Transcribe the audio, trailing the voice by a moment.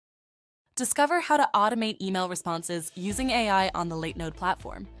Discover how to automate email responses using AI on the Latenode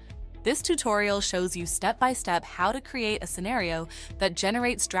platform. This tutorial shows you step-by-step how to create a scenario that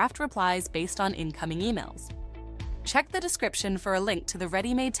generates draft replies based on incoming emails. Check the description for a link to the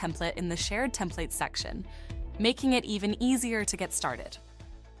ready-made template in the Shared Templates section, making it even easier to get started.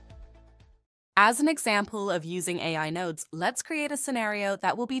 As an example of using AI nodes, let's create a scenario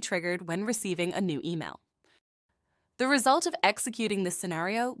that will be triggered when receiving a new email. The result of executing this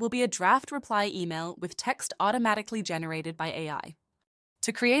scenario will be a draft reply email with text automatically generated by AI.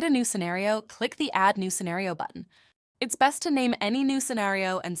 To create a new scenario, click the Add New Scenario button. It's best to name any new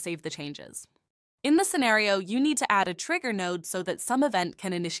scenario and save the changes. In the scenario, you need to add a trigger node so that some event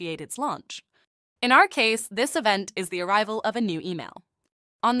can initiate its launch. In our case, this event is the arrival of a new email.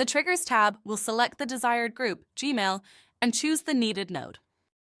 On the Triggers tab, we'll select the desired group, Gmail, and choose the needed node.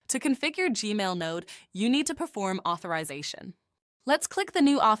 To configure Gmail node, you need to perform authorization. Let's click the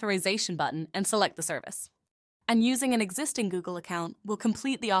New Authorization button and select the service. And using an existing Google account, we'll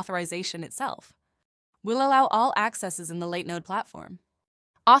complete the authorization itself. We'll allow all accesses in the Latenode platform.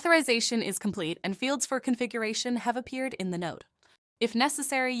 Authorization is complete and fields for configuration have appeared in the node. If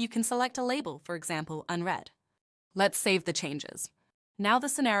necessary, you can select a label, for example, unread. Let's save the changes. Now the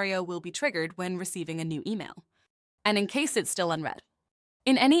scenario will be triggered when receiving a new email, and in case it's still unread.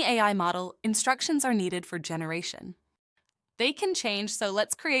 In any AI model, instructions are needed for generation. They can change, so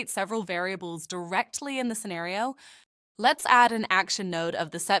let's create several variables directly in the scenario. Let's add an action node of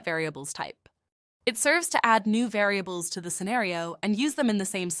the setVariables type. It serves to add new variables to the scenario and use them in the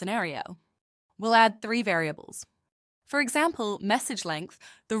same scenario. We'll add 3 variables. For example, message length,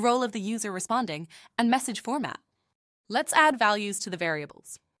 the role of the user responding, and message format. Let's add values to the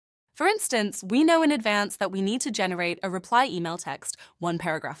variables. For instance, we know in advance that we need to generate a reply email text 1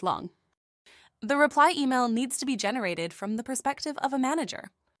 paragraph long. The reply email needs to be generated from the perspective of a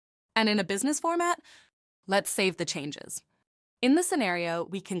manager. And in a business format, let's save the changes. In the scenario,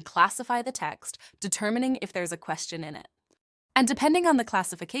 we can classify the text, determining if there's a question in it. And depending on the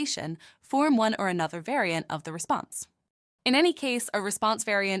classification, form one or another variant of the response. In any case, a response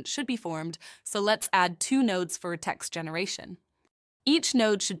variant should be formed, so let's add 2 nodes for text generation. Each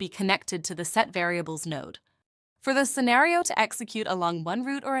node should be connected to the setVariables node. For the scenario to execute along one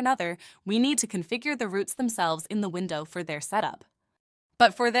route or another, we need to configure the routes themselves in the window for their setup.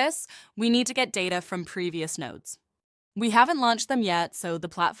 But for this, we need to get data from previous nodes. We haven't launched them yet, so the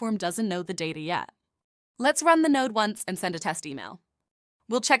platform doesn't know the data yet. Let's run the node once and send a test email.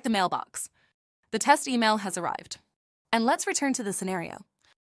 We'll check the mailbox. The test email has arrived. And let's return to the scenario.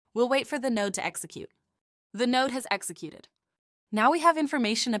 We'll wait for the node to execute. The node has executed. Now we have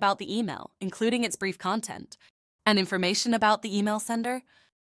information about the email, including its brief content, and information about the email sender.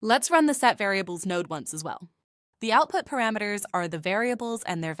 Let's run the setVariables node once as well. The output parameters are the variables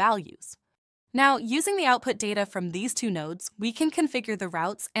and their values. Now, using the output data from these 2 nodes, we can configure the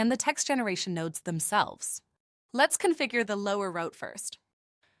routes and the text generation nodes themselves. Let's configure the lower route first.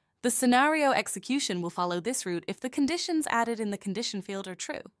 The scenario execution will follow this route if the conditions added in the condition field are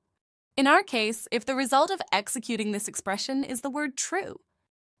true. In our case, if the result of executing this expression is the word true.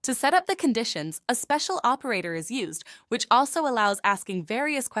 To set up the conditions, a special operator is used, which also allows asking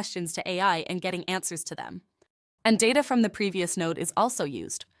various questions to AI and getting answers to them. And data from the previous node is also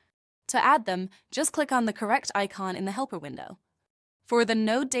used. To add them, just click on the correct icon in the helper window. For the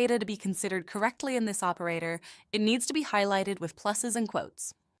node data to be considered correctly in this operator, it needs to be highlighted with pluses and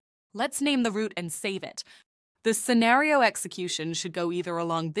quotes. Let's name the route and save it. The scenario execution should go either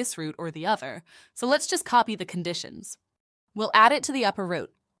along this route or the other, so let's just copy the conditions. We'll add it to the upper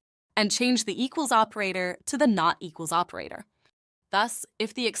route and change the equals operator to the not equals operator. Thus,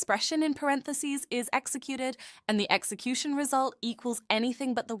 if the expression in parentheses is executed and the execution result equals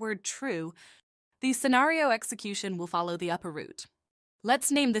anything but the word true, the scenario execution will follow the upper route.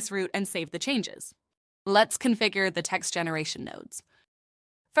 Let's name this route and save the changes. Let's configure the text generation nodes.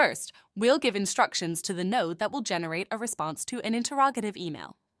 First, we'll give instructions to the node that will generate a response to an interrogative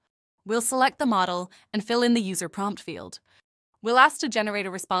email. We'll select the model and fill in the user prompt field. We'll ask to generate a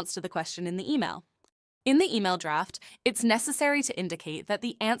response to the question in the email. In the email draft, it's necessary to indicate that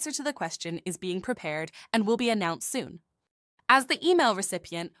the answer to the question is being prepared and will be announced soon. As the email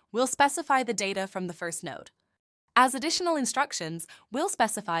recipient, we'll specify the data from the first node. As additional instructions, we'll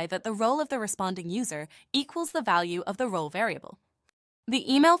specify that the role of the responding user equals the value of the role variable.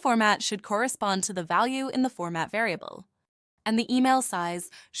 The email format should correspond to the value in the format variable, and the email size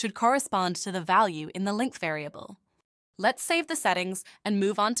should correspond to the value in the length variable. Let's save the settings and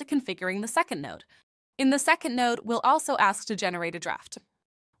move on to configuring the second node. In the second node, we'll also ask to generate a draft.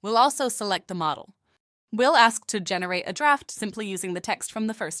 We'll also select the model. We'll ask to generate a draft simply using the text from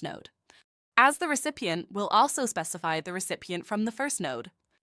the first node. As the recipient, we'll also specify the recipient from the first node,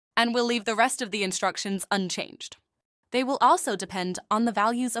 and we'll leave the rest of the instructions unchanged. They will also depend on the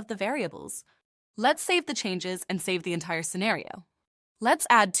values of the variables. Let's save the changes and save the entire scenario. Let's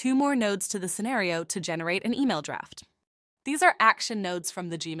add 2 more nodes to the scenario to generate an email draft. These are action nodes from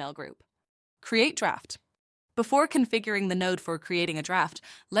the Gmail group. Create draft. Before configuring the node for creating a draft,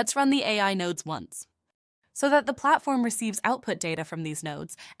 let's run the AI nodes once, so that the platform receives output data from these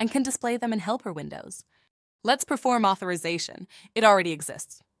nodes and can display them in helper windows. Let's perform authorization. It already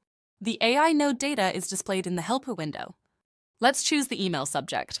exists. The AI node data is displayed in the helper window. Let's choose the email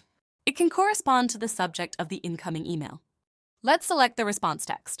subject. It can correspond to the subject of the incoming email. Let's select the response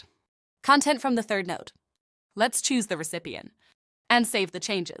text. Content from the third node. Let's choose the recipient and save the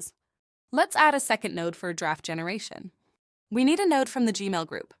changes. Let's add a second node for draft generation. We need a node from the Gmail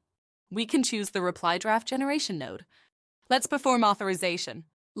group. We can choose the reply draft generation node. Let's perform authorization.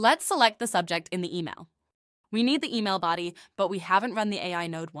 Let's select the subject in the email. We need the email body, but we haven't run the AI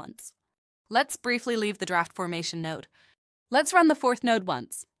node once. Let's briefly leave the draft formation node. Let's run the fourth node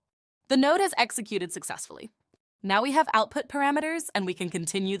once. The node has executed successfully. Now we have output parameters and we can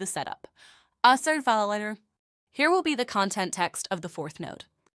continue the setup. Assert validator. Here will be the content text of the fourth node.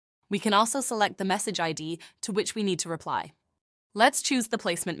 We can also select the message ID to which we need to reply. Let's choose the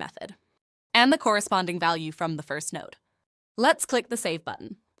placement method and the corresponding value from the first node. Let's click the Save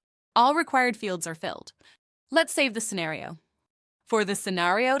button. All required fields are filled. Let's save the scenario. For the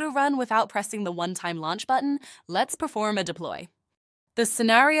scenario to run without pressing the one-time launch button, let's perform a deploy. The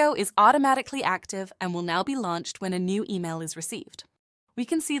scenario is automatically active and will now be launched when a new email is received. We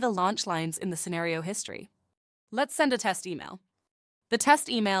can see the launch lines in the scenario history. Let's send a test email. The test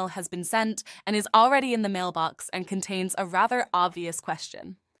email has been sent and is already in the mailbox and contains a rather obvious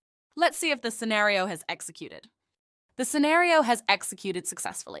question. Let's see if the scenario has executed. The scenario has executed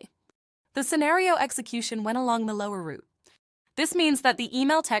successfully. The scenario execution went along the lower route. This means that the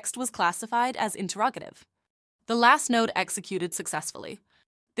email text was classified as interrogative. The last node executed successfully.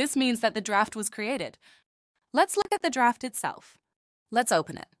 This means that the draft was created. Let's look at the draft itself. Let's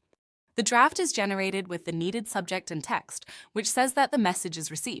open it. The draft is generated with the needed subject and text, which says that the message is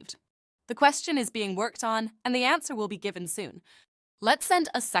received. The question is being worked on, and the answer will be given soon. Let's send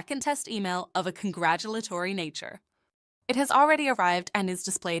a second test email of a congratulatory nature. It has already arrived and is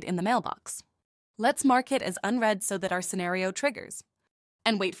displayed in the mailbox. Let's mark it as unread so that our scenario triggers,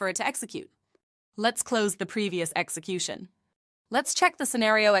 and wait for it to execute. Let's close the previous execution. Let's check the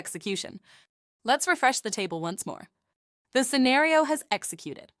scenario execution. Let's refresh the table once more. The scenario has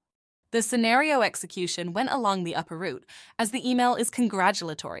executed. The scenario execution went along the upper route, as the email is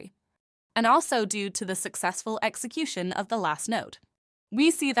congratulatory, and also due to the successful execution of the last node.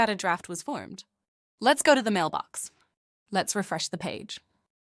 We see that a draft was formed. Let's go to the mailbox. Let's refresh the page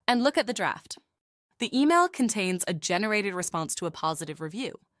and look at the draft. The email contains a generated response to a positive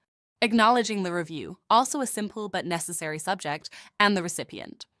review, acknowledging the review, also a simple but necessary subject, and the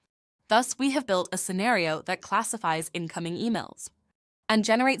recipient. Thus, we have built a scenario that classifies incoming emails and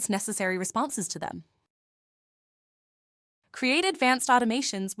generates necessary responses to them. Create advanced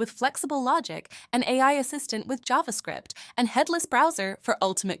automations with flexible logic and AI assistant with JavaScript and headless browser for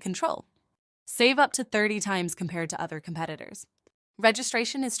ultimate control. Save up to 30 times compared to other competitors.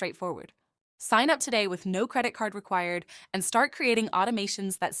 Registration is straightforward. Sign up today with no credit card required and start creating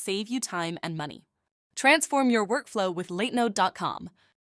automations that save you time and money. Transform your workflow with Latenode.com.